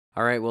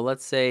All right, well,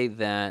 let's say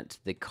that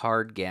the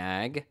card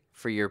gag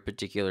for your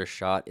particular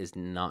shot is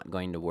not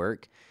going to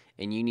work,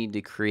 and you need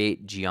to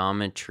create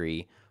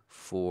geometry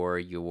for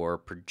your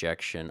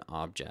projection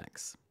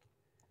objects.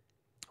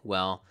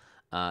 Well,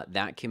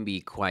 that can be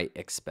quite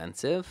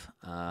expensive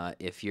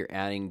if you're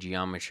adding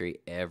geometry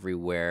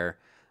everywhere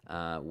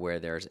where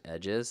there's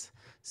edges.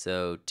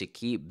 So to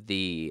keep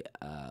the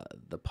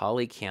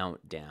poly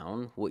count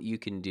down, what you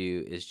can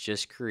do is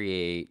just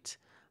create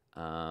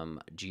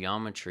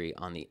geometry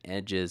on the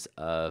edges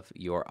of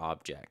your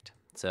object.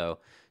 So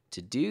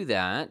to do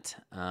that,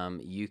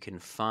 you can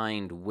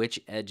find which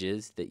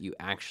edges that you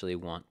actually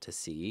want to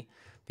see,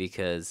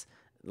 because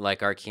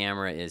like our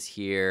camera is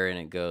here and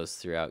it goes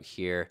throughout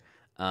here.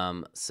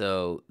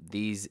 So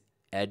these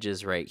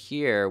edges right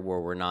here where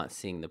we're not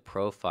seeing the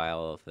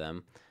profile of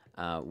them,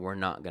 we're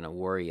not going to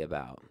worry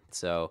about.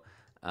 So,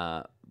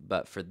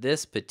 but for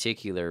this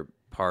particular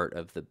part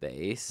of the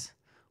base,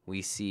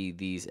 we see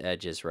these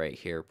edges right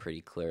here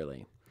pretty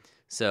clearly.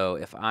 So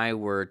if I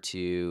were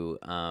to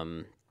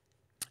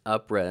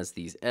up-res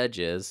these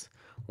edges,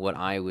 what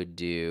I would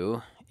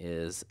do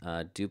is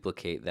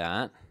duplicate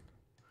that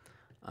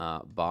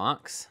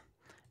box,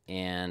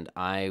 and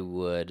I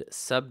would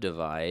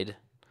subdivide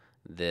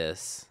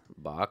this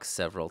box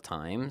several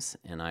times,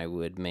 and I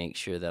would make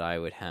sure that I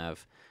would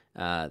have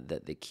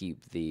that they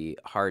keep the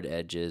hard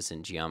edges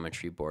and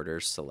geometry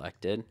borders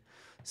selected,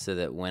 so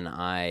that when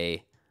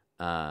I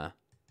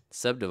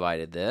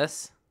subdivided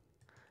this,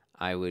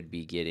 I would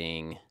be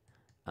getting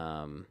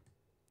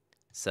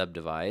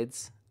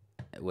subdivides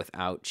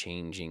without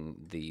changing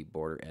the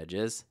border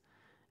edges.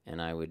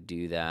 And I would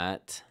do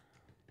that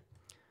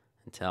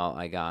until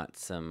I got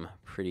some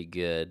pretty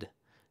good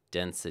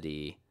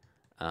density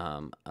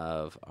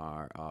of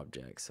our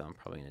object. So I'm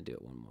probably going to do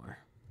it one more.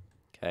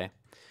 Okay.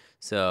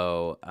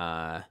 So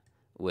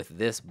with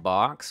this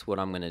box, what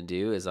I'm going to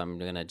do is I'm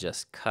going to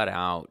just cut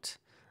out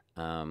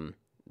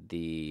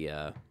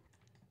the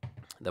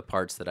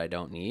parts that I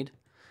don't need,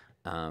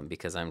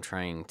 because I'm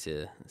trying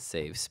to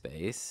save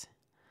space,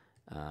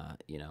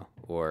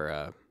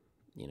 or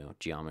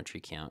geometry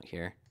count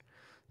here.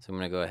 So I'm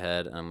going to go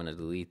ahead and I'm going to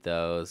delete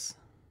those.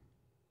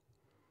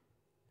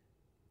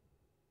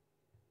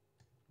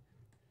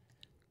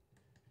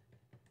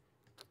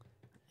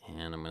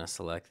 And I'm going to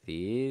select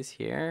these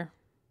here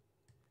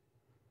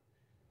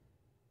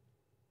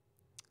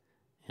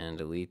and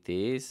delete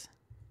these.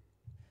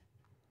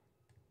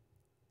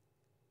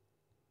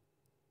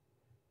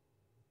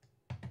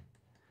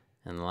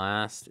 And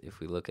last, if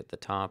we look at the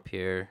top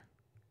here,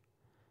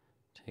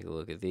 take a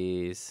look at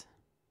these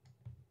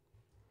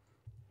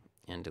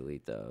and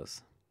delete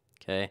those.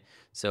 Okay,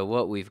 so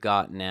what we've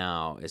got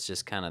now is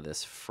just kind of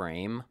this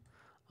frame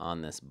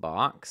on this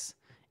box.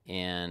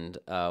 And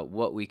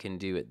what we can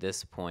do at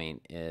this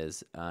point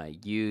is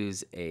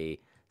use a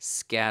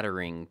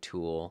scattering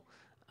tool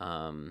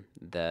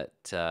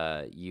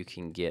that you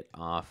can get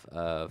off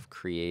of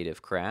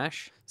Creative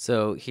Crash.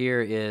 So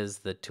here is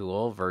the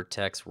tool,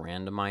 Vertex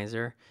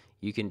Randomizer.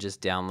 You can just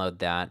download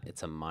that.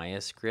 It's a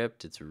Maya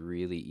script. It's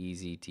really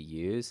easy to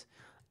use.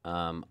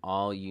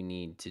 All you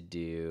need to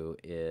do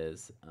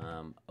is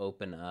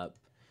open up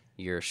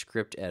your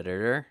script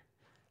editor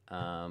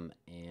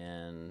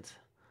and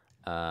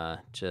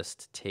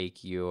just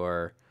take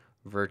your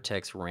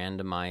Vertex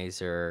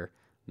Randomizer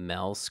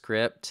Mel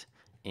script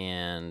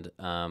and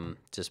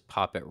just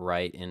pop it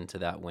right into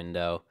that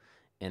window,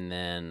 and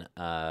then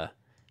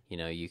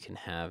you can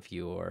have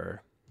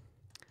your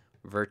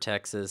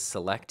vertexes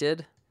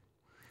selected,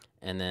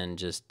 and then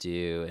just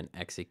do an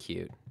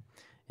execute.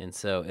 And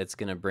so it's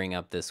going to bring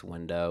up this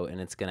window, and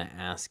it's going to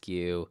ask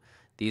you,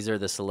 these are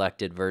the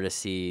selected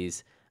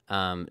vertices.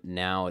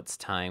 Now it's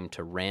time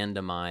to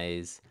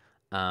randomize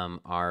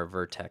our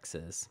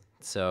vertexes.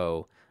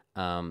 So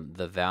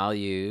the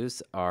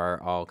values are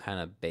all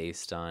kind of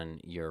based on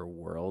your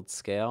world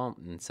scale.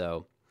 And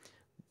so,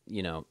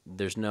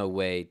 there's no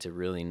way to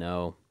really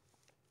know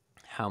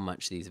how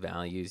much these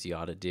values you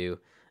ought to do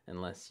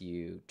unless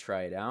you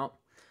try it out.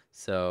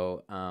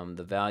 So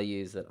the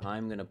values that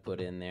I'm going to put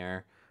in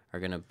there are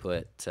going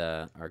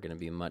to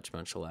be much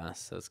less.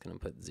 So it's going to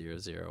put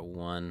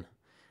 001,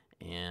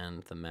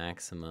 and the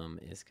maximum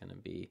is going to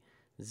be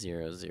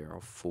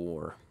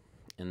 004.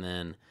 And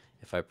then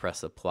if I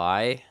press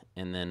apply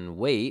and then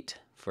wait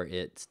for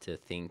it to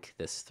think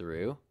this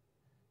through,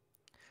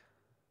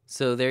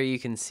 so there you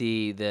can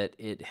see that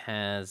it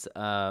has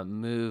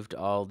moved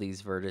all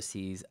these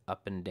vertices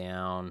up and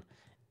down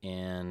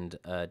and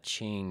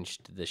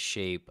changed the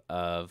shape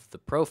of the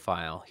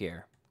profile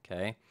here.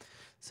 Okay,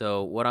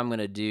 so what I'm going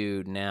to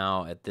do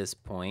now at this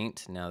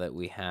point, now that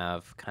we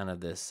have kind of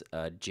this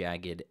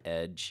jagged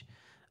edge,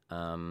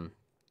 I'm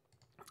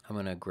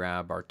going to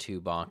grab our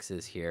two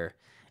boxes here,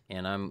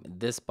 and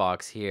this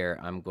box here,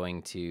 I'm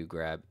going to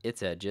grab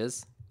its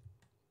edges,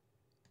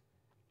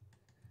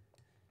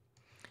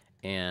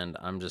 and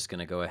I'm just going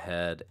to go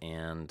ahead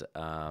and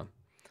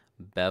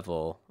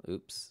bevel.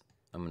 Oops,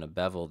 I'm going to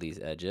bevel these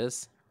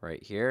edges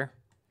right here,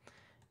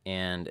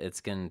 and it's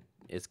going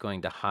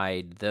to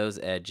hide those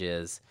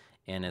edges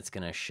and it's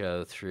going to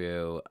show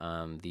through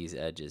these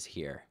edges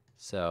here.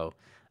 So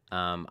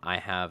I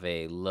have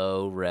a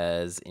low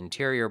res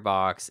interior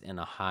box and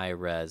a high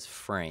res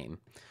frame.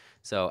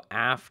 So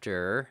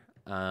after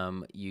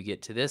you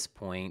get to this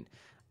point,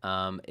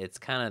 it's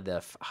kind of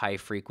the high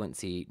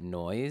frequency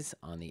noise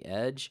on the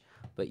edge,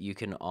 but you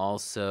can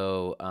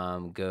also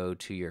go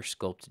to your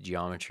sculpt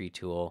geometry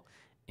tool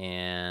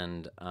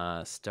and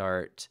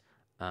start,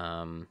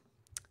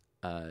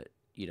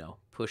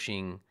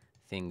 pushing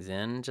things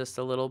in just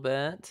a little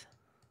bit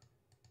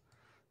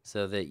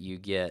so that you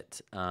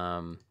get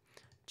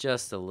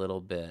just a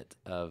little bit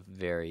of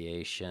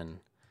variation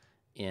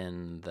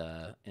in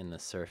the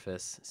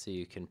surface, so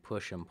you can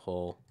push and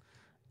pull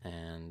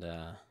and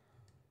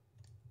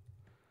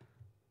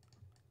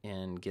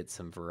get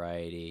some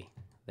variety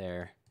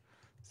there.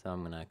 So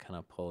I'm gonna kind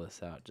of pull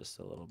this out just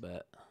a little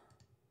bit.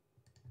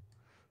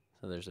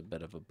 So there's a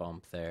bit of a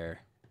bump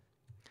there,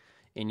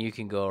 and you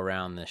can go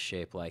around this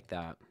shape like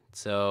that.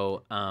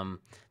 So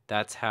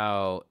that's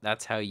how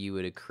you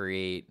would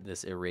create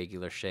this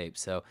irregular shape.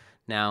 So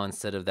now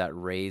instead of that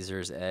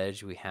razor's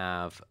edge, we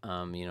have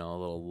a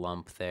little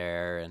lump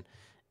there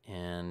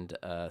and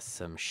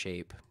some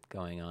shape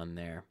going on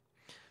there.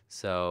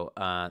 So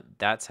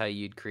that's how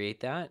you'd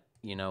create that,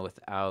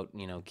 without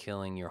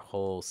killing your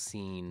whole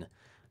scene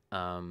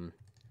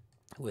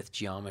with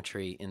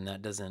geometry, and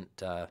that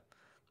doesn't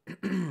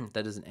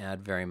that doesn't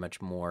add very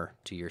much more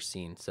to your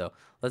scene. So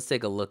let's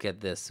take a look at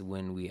this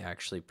when we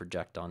actually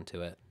project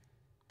onto it.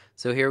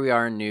 So here we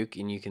are in Nuke,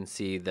 and you can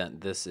see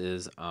that this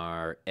is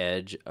our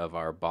edge of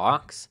our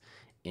box,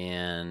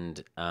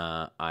 and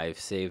I've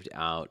saved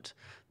out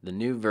the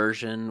new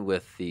version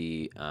with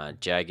the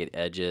jagged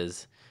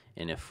edges,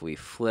 and if we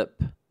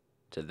flip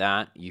to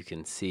that, you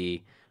can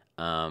see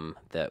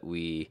that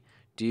we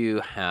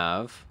do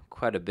have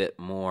quite a bit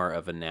more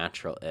of a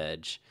natural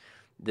edge.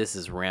 This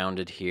is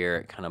rounded here,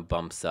 it kind of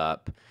bumps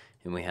up,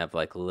 and we have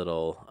like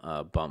little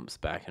bumps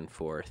back and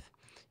forth.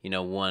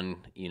 One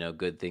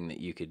good thing that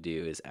you could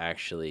do is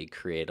actually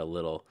create a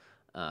little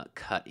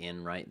cut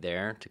in right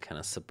there to kind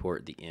of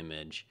support the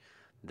image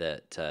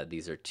that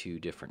these are two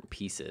different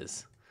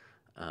pieces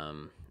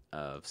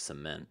of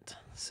cement.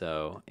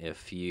 So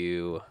if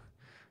you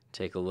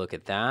take a look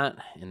at that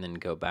and then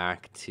go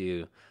back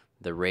to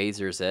the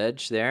razor's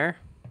edge there,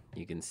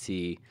 you can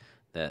see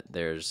that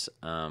there's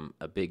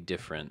a big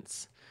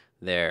difference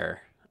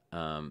there.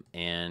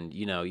 And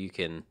you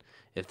can,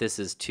 if this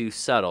is too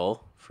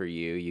subtle for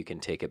you, you can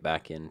take it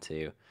back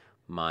into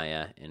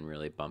Maya and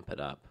really bump it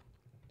up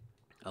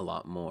a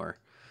lot more.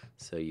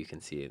 So you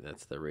can see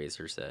that's the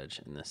razor's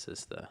edge, and this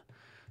is the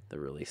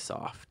really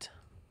soft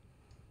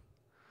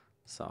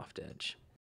edge.